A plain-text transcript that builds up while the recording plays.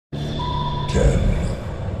10,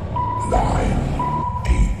 9,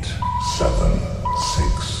 8, 7,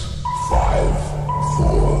 6, 5,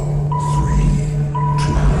 4, 3,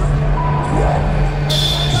 2, 1,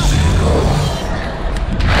 0.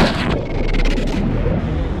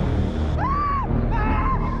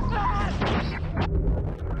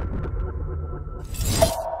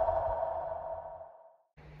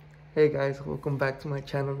 Hey guys, welcome back to my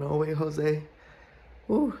channel. No Way Jose.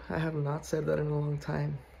 Ooh, I have not said that in a long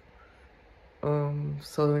time.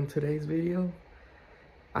 So in today's video,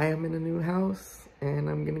 I am in a new house and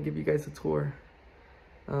I'm gonna give you guys a tour.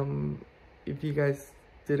 If you guys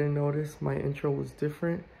didn't notice, my intro was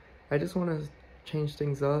different. I just want to change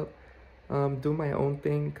things up, do my own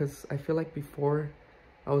thing, because I feel like before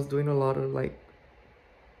I was doing a lot of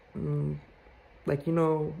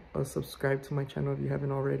subscribe to my channel if you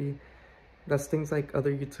haven't already. That's things like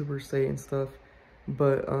other YouTubers say and stuff.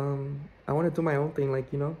 But I want to do my own thing,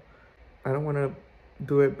 I don't want to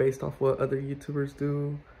do it based off what other YouTubers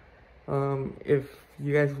do. If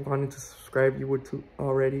you guys wanted to subscribe, you would too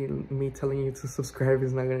already. Me telling you to subscribe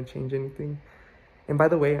is not going to change anything. And by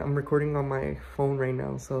the way, I'm recording on my phone right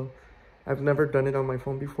now, so I've never done it on my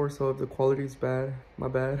phone before, so if the quality is bad, my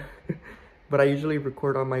bad. But I usually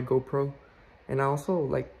record on my GoPro. And I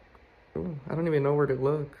also, I don't even know where to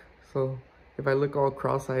look, so if I look all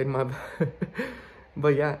cross-eyed, my bad.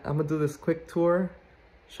 But yeah, I'm gonna do this quick tour,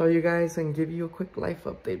 show you guys, and give you a quick life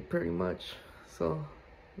update pretty much. So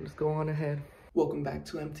let's go on ahead. Welcome back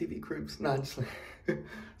to MTV Cribs. Nah, just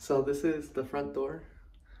so this is the front door,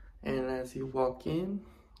 and as you walk in,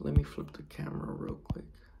 let me flip the camera real quick.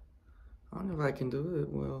 I don't know if I can do it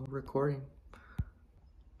while recording.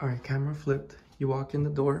 All right, camera flipped. You walk in the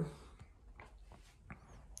door.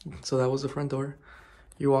 So that was the front door.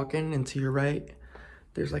 You walk in, and to your right,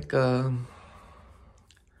 there's like a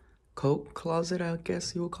coat closet, I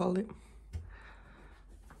guess you would call it.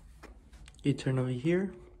 You turn over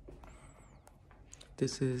here.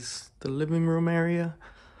 This is the living room area.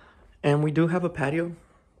 And we do have a patio,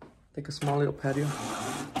 like a small little patio.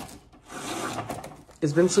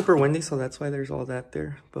 It's been super windy, so that's why there's all that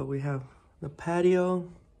there. But we have the patio.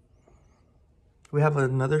 We have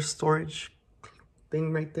another storage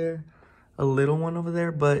thing right there. A little one over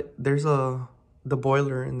there, but there's the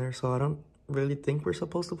boiler in there, so I don't really think we're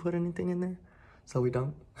supposed to put anything in there. So we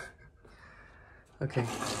don't. Okay.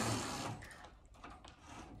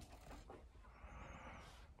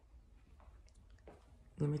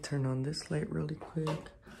 Let me turn on this light really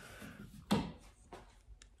quick.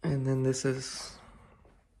 And then this is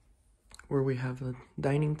where we have a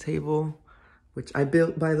dining table, which I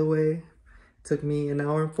built, by the way. Took me 1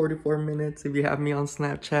 hour and 44 minutes. If you have me on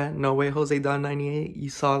Snapchat, No Way Jose 98, you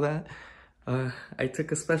saw that. I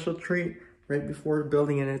took a special treat right before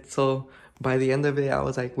building it. So by the end of it, I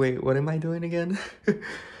was like, wait, what am I doing again?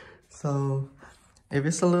 So if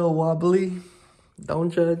it's a little wobbly,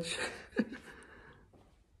 don't judge.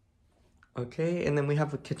 Okay, and then we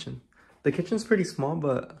have a kitchen. The kitchen's pretty small,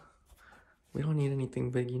 but we don't need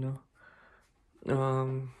anything big, you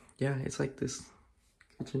know? Yeah, it's like this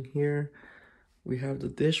kitchen here. We have the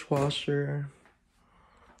dishwasher.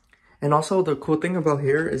 And also the cool thing about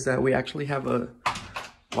here is that we actually have a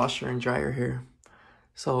washer and dryer here.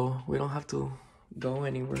 So we don't have to go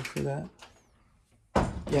anywhere for that.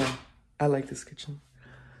 Yeah, I like this kitchen.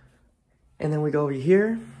 And then we go over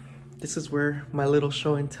here. This is where my little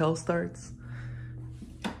show and tell starts.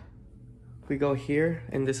 We go here,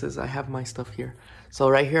 and this is, I have my stuff here. So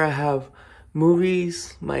right here I have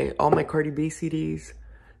movies, all my Cardi B CDs,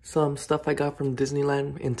 some stuff I got from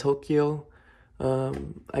Disneyland in Tokyo.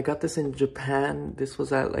 I got this in Japan. This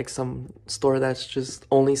was at like some store that's just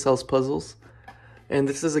only sells puzzles. And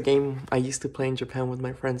this is a game I used to play in Japan with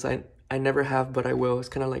my friends. I never have, but I will. It's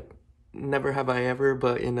kind of like never have I ever,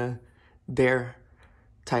 but in a dare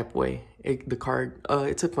type way.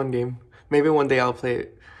 It's a fun game. Maybe one day I'll play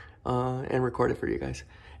it and record it for you guys.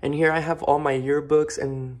 And here I have all my yearbooks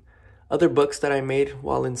and other books that I made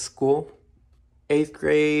while in school. 8th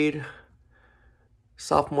grade,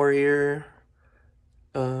 sophomore year,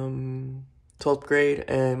 12th grade,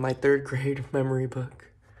 and my 3rd grade memory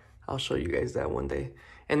book. I'll show you guys that one day.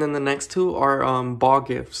 And then the next two are ball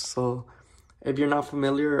gifts. So if you're not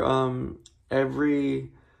familiar,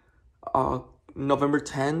 every November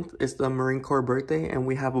 10th is the Marine Corps birthday, and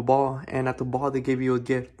we have a ball, and at the ball they give you a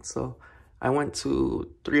gift. So I went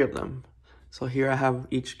to 3 of them. So here I have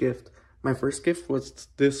each gift. My first gift was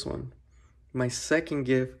this one. My second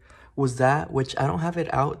gift was that, which I don't have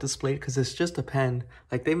it out displayed because it's just a pen.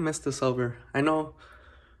 Like, they messed this over. I know,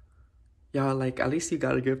 yeah, like, at least you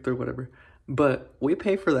got a gift or whatever. But we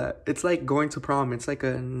pay for that. It's like going to prom. It's like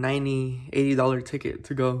a $90, $80 ticket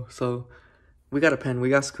to go. So we got a pen. We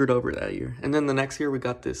got screwed over that year. And then the next year we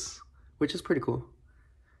got this, which is pretty cool.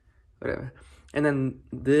 Whatever. And then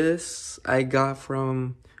this I got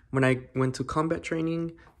from when I went to combat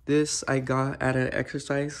training. This I got at an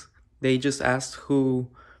exercise. They just asked who's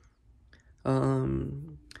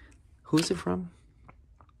it from?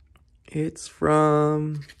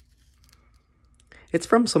 It's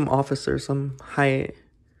from some officer, some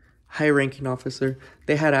high-ranking officer.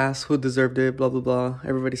 They had asked who deserved it, blah, blah, blah.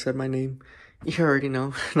 Everybody said my name. You already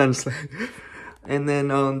know. And then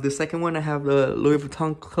the second one, I have the Louis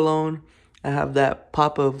Vuitton cologne. I have that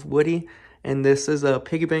pop of Woody. And this is a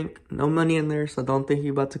piggy bank. No money in there, so don't think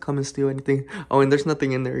you're about to come and steal anything. Oh, and there's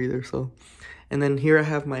nothing in there either, so. And then here I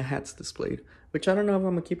have my hats displayed, which I don't know if I'm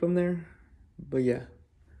going to keep them there. But yeah.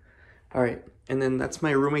 All right. And then that's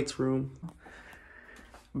my roommate's room.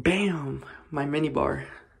 Bam! My mini bar.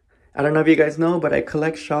 I don't know if you guys know, but I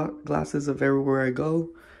collect shot glasses of everywhere I go.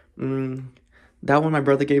 That one my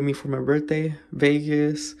brother gave me for my birthday.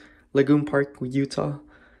 Vegas, Lagoon Park, Utah.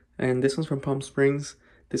 And this one's from Palm Springs.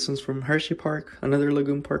 This one's from Hershey Park. Another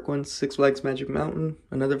Lagoon Park one. Six Flags Magic Mountain.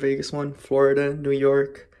 Another Vegas one. Florida, New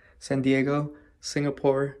York, San Diego,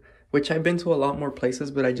 Singapore. Which I've been to a lot more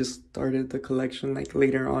places, but I just started the collection like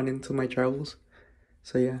later on into my travels.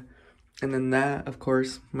 So yeah. And then that, of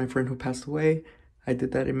course, my friend who passed away. I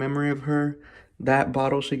did that in memory of her. That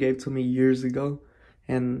bottle she gave to me years ago.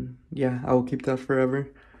 And yeah, I will keep that forever.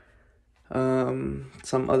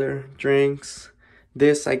 Some other drinks.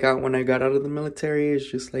 This I got when I got out of the military. It's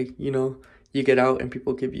just like, you know, you get out and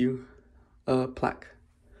people give you a plaque.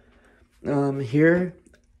 Here,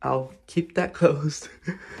 I'll keep that closed.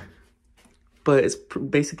 But it's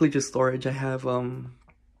basically just storage. I have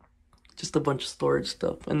just a bunch of storage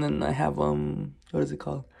stuff. And then I have, what is it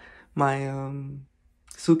called? My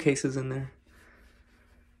suitcases in there.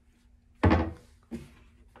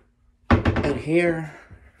 And here,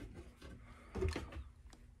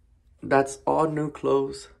 that's all new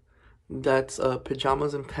clothes. That's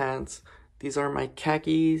pajamas and pants. These are my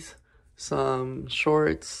khakis, some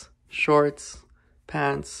shorts,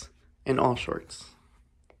 pants, and all shorts.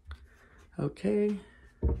 Okay.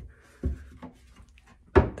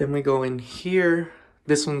 Then we go in here.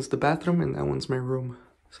 This one's the bathroom and that one's my room.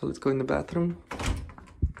 So let's go in the bathroom.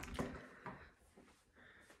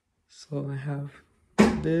 So I have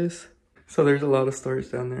this. So there's a lot of storage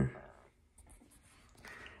down there.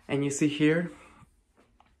 And you see here,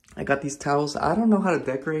 I got these towels. I don't know how to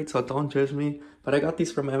decorate, so don't judge me. But I got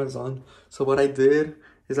these from Amazon. So what I did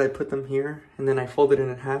is I put them here and then I folded it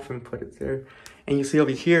in half and put it there. And you see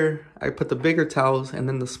over here, I put the bigger towels and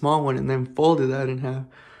then the small one and then folded that in half.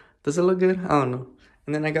 Does it look good? I don't know.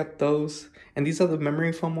 And then I got those. And these are the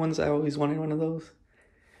memory foam ones. I always wanted one of those.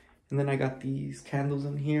 And then I got these candles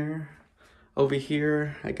in here. Over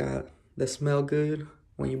here, I got the smell good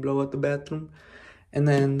when you blow out the bathroom. And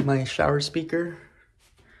then my shower speaker.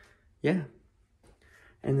 Yeah.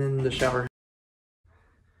 And then the shower.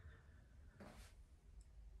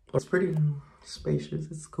 It's pretty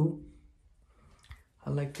spacious. It's cool. I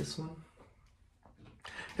like this one.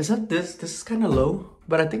 Except this is kind of low.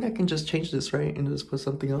 But I think I can just change this, right? And just put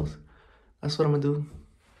something else. That's what I'm going to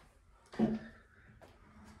do.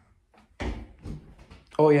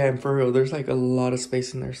 Oh yeah, and for real, there's like a lot of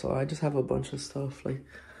space in there. So I just have a bunch of stuff. Like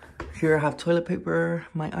here I have toilet paper,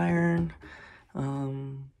 my iron,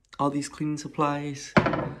 all these cleaning supplies.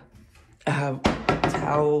 I have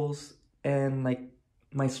towels and like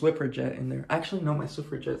my Swiffer jet in there. Actually, no, my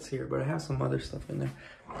Swiffer jet's here, but I have some other stuff in there.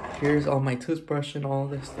 Here's all my toothbrush and all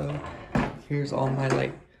this stuff. Here's all my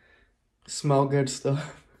like smell good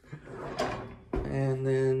stuff. And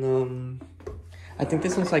then I think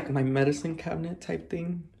this one's like my medicine cabinet type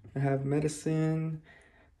thing. I have medicine,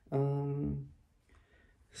 some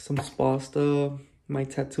spa stuff, my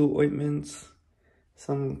tattoo ointments,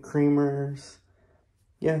 some creamers.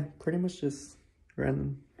 Yeah, pretty much just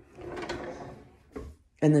random.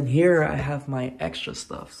 And then here I have my extra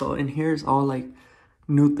stuff. So in here's all like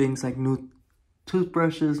new things, like new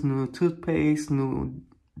toothbrushes, new toothpaste, new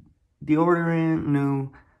deodorant,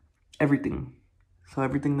 new everything. So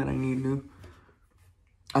everything that I need new.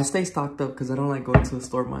 I stay stocked up because I don't like going to the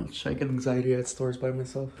store much. I get anxiety at stores by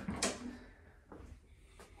myself.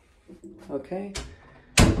 Okay.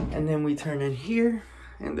 And then we turn in here.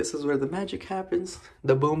 And this is where the magic happens.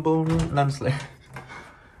 The boom boom room. No, I'm just like...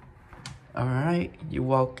 Alright. You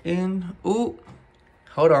walk in. Ooh.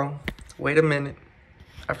 Hold on. Wait a minute.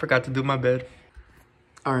 I forgot to do my bed.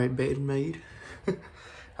 Alright, bed made.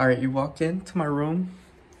 Alright, you walk into my room.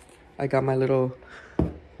 I got my little...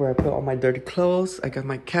 where I put all my dirty clothes. I got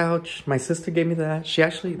my couch. My sister gave me that.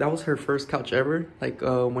 That was her first couch ever, like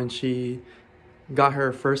when she got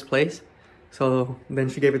her first place. So then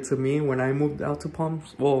she gave it to me when I moved out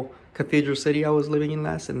to Cathedral City I was living in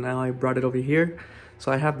last, and now I brought it over here.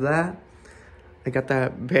 So I have that. I got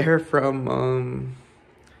that bear from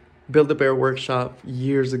Build-A-Bear Workshop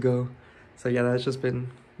years ago. So yeah, that's just been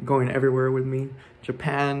going everywhere with me.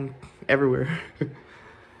 Japan, everywhere.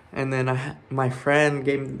 And then my friend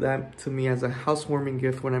gave that to me as a housewarming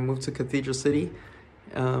gift when I moved to Cathedral City.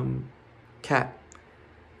 Cat.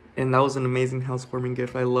 And that was an amazing housewarming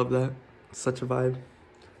gift. I love that. Such a vibe.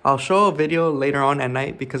 I'll show a video later on at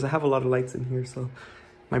night because I have a lot of lights in here. So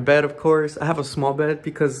my bed, of course. I have a small bed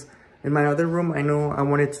because in my other room, I know I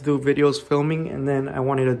wanted to do videos filming, and then I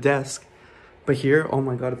wanted a desk. But here, oh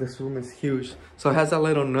my god, this room is huge. So it has that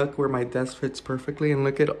little nook where my desk fits perfectly, and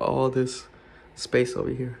look at all this space over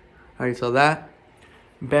here. Alright, so that,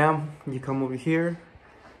 bam, you come over here.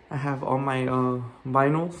 I have all my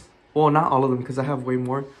vinyls. Well, not all of them because I have way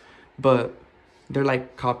more, but they're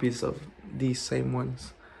like copies of these same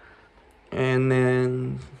ones. And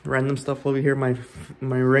then random stuff over here, my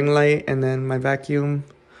ring light, and then my vacuum.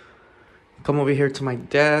 Come over here to my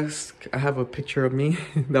desk. I have a picture of me.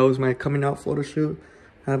 That was my coming out photo shoot.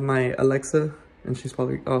 I have my Alexa, and she's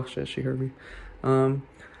probably, oh shit, she heard me. And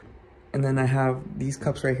then I have these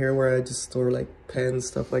cups right here where I just store like pens,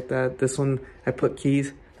 stuff like that. This one, I put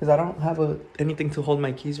keys because I don't have anything to hold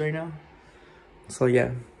my keys right now. So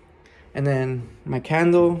yeah. And then my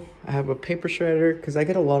candle, I have a paper shredder because I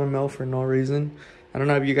get a lot of mail for no reason. I don't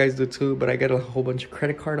know if you guys do too, but I get a whole bunch of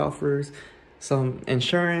credit card offers, some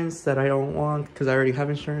insurance that I don't want because I already have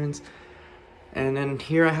insurance. And then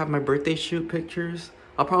here I have my birthday shoot pictures.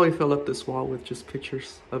 I'll probably fill up this wall with just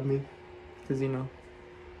pictures of me because, you know,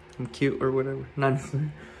 I'm cute or whatever. Not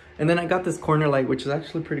necessarily. And then I got this corner light, which is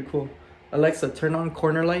actually pretty cool. Alexa, turn on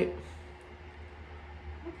corner light.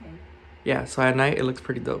 Okay. Yeah, so at night it looks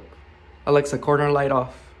pretty dope. Alexa, corner light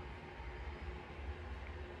off.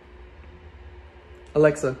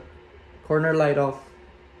 Alexa, corner light off.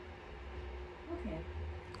 Okay.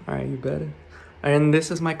 Alright, you better. And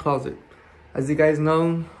this is my closet. As you guys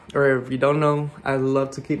know, or if you don't know, I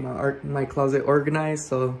love to keep my closet organized.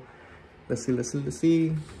 So let's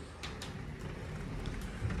see.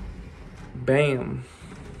 Bam.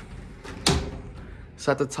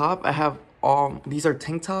 So at the top, I have these are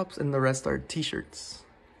tank tops and the rest are t-shirts.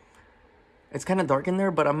 It's kind of dark in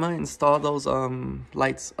there, but I'm gonna install those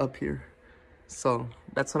lights up here. So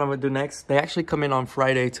that's what I'm gonna do next. They actually come in on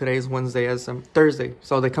Friday. Today's Wednesday, as Thursday,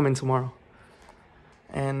 so they come in tomorrow.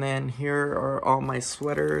 And then here are all my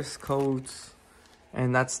sweaters, coats,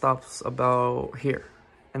 and that stops about here.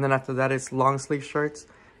 And then after that is long sleeve shirts,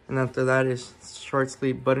 and after that is short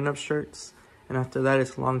sleeve button-up shirts, and after that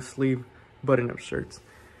is long sleeve button-up shirts.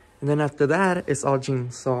 And then after that, it's all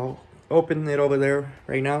jeans. So I'll open it over there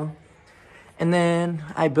right now. And then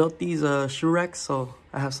I built these shoe racks, so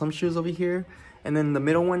I have some shoes over here. And then the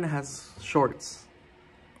middle one has shorts.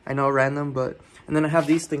 I know, random, but... And then I have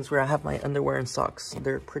these things where I have my underwear and socks.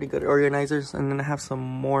 They're pretty good organizers. And then I have some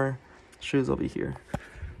more shoes over here.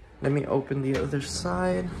 Let me open the other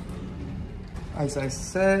side. As I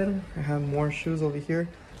said, I have more shoes over here.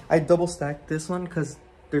 I double stacked this one because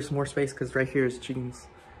there's more space, because right here is jeans.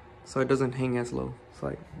 So it doesn't hang as low. So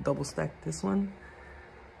I double stacked this one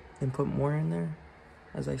and put more in there.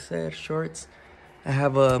 As I said, shorts. I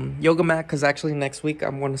have a yoga mat because actually next week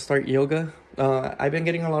I'm going to start yoga. I've been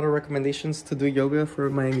getting a lot of recommendations to do yoga for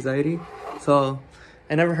my anxiety. So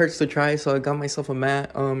it never hurts to try. So I got myself a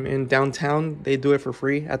mat in downtown. They do it for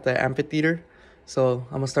free at the amphitheater. So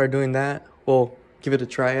I'm going to start doing that. Well, give it a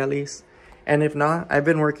try at least. And if not, I've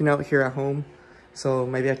been working out here at home. So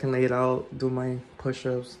maybe I can lay it out, do my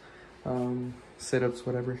push-ups, sit-ups,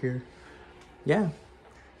 whatever here. Yeah.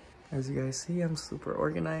 As you guys see, I'm super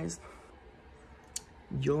organized.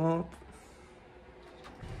 Yup.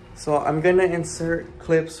 So I'm gonna insert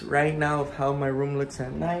clips right now of how my room looks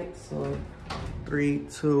at night. So 3,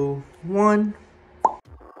 2, 1.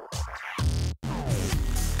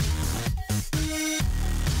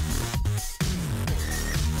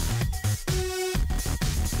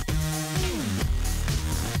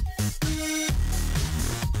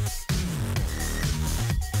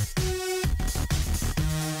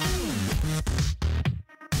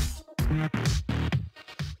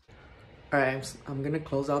 Alright, I'm gonna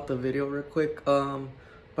close out the video real quick,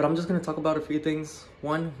 but I'm just gonna talk about a few things.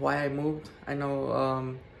 One, why I moved. I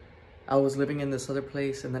know I was living in this other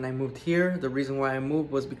place and then I moved here. The reason why I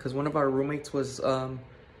moved was because one of our roommates was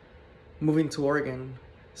moving to Oregon.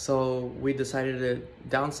 So we decided to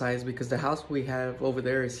downsize because the house we have over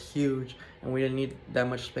there is huge and we didn't need that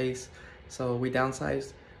much space. So we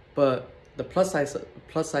downsized. But the plus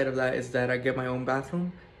side of that is that I get my own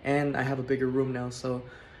bathroom and I have a bigger room now. So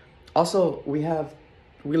also we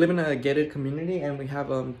live in a gated community and we have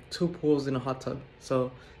 2 pools and a hot tub.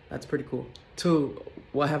 So that's pretty cool.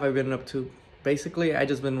 What have I been up to? Basically, I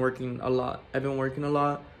just been working a lot. I've been working a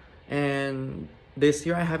lot, and this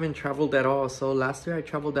year I haven't traveled at all. So last year I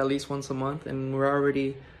traveled at least once a month, and we're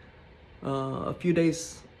already a few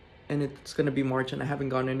days and it's gonna be March and I haven't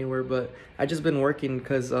gone anywhere. But I just been working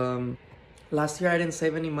because last year I didn't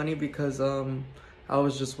save any money because I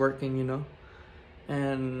was just working, you know.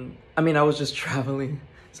 And I mean, I was just traveling.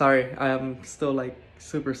 Sorry, I'm still like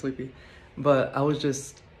super sleepy, but I was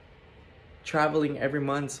just traveling every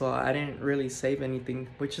month, so I didn't really save anything,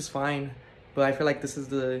 which is fine. But I feel like this is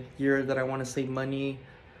the year that I want to save money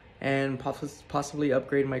and possibly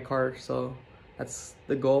upgrade my car. So that's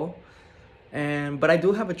the goal. But I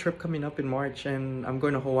do have a trip coming up in March, and I'm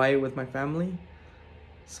going to Hawaii with my family.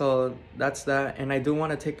 So that's that. And I do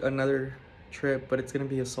want to take another trip, but it's gonna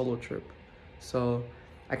be a solo trip. So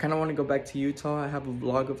I kind of want to go back to Utah. I have a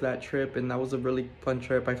vlog of that trip, and that was a really fun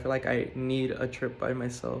trip. I feel like I need a trip by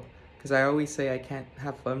myself because I always say I can't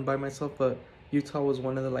have fun by myself, but Utah was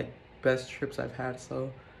one of the like best trips I've had.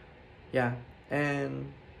 So yeah.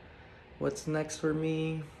 And what's next for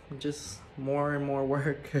me? Just more and more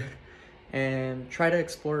work and try to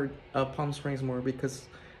explore Palm Springs more because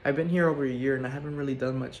I've been here over a year and I haven't really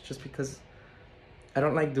done much just because I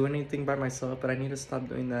don't like doing anything by myself, but I need to stop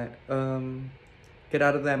doing that. Get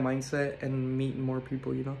out of that mindset and meet more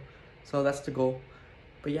people, you know? So that's the goal.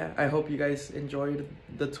 But yeah, I hope you guys enjoyed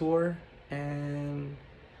the tour, and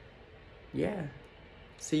yeah,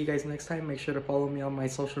 see you guys next time. Make sure to follow me on my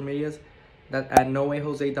social medias at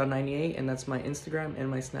NoWayJose.98, and that's my Instagram and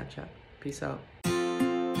my Snapchat. Peace out.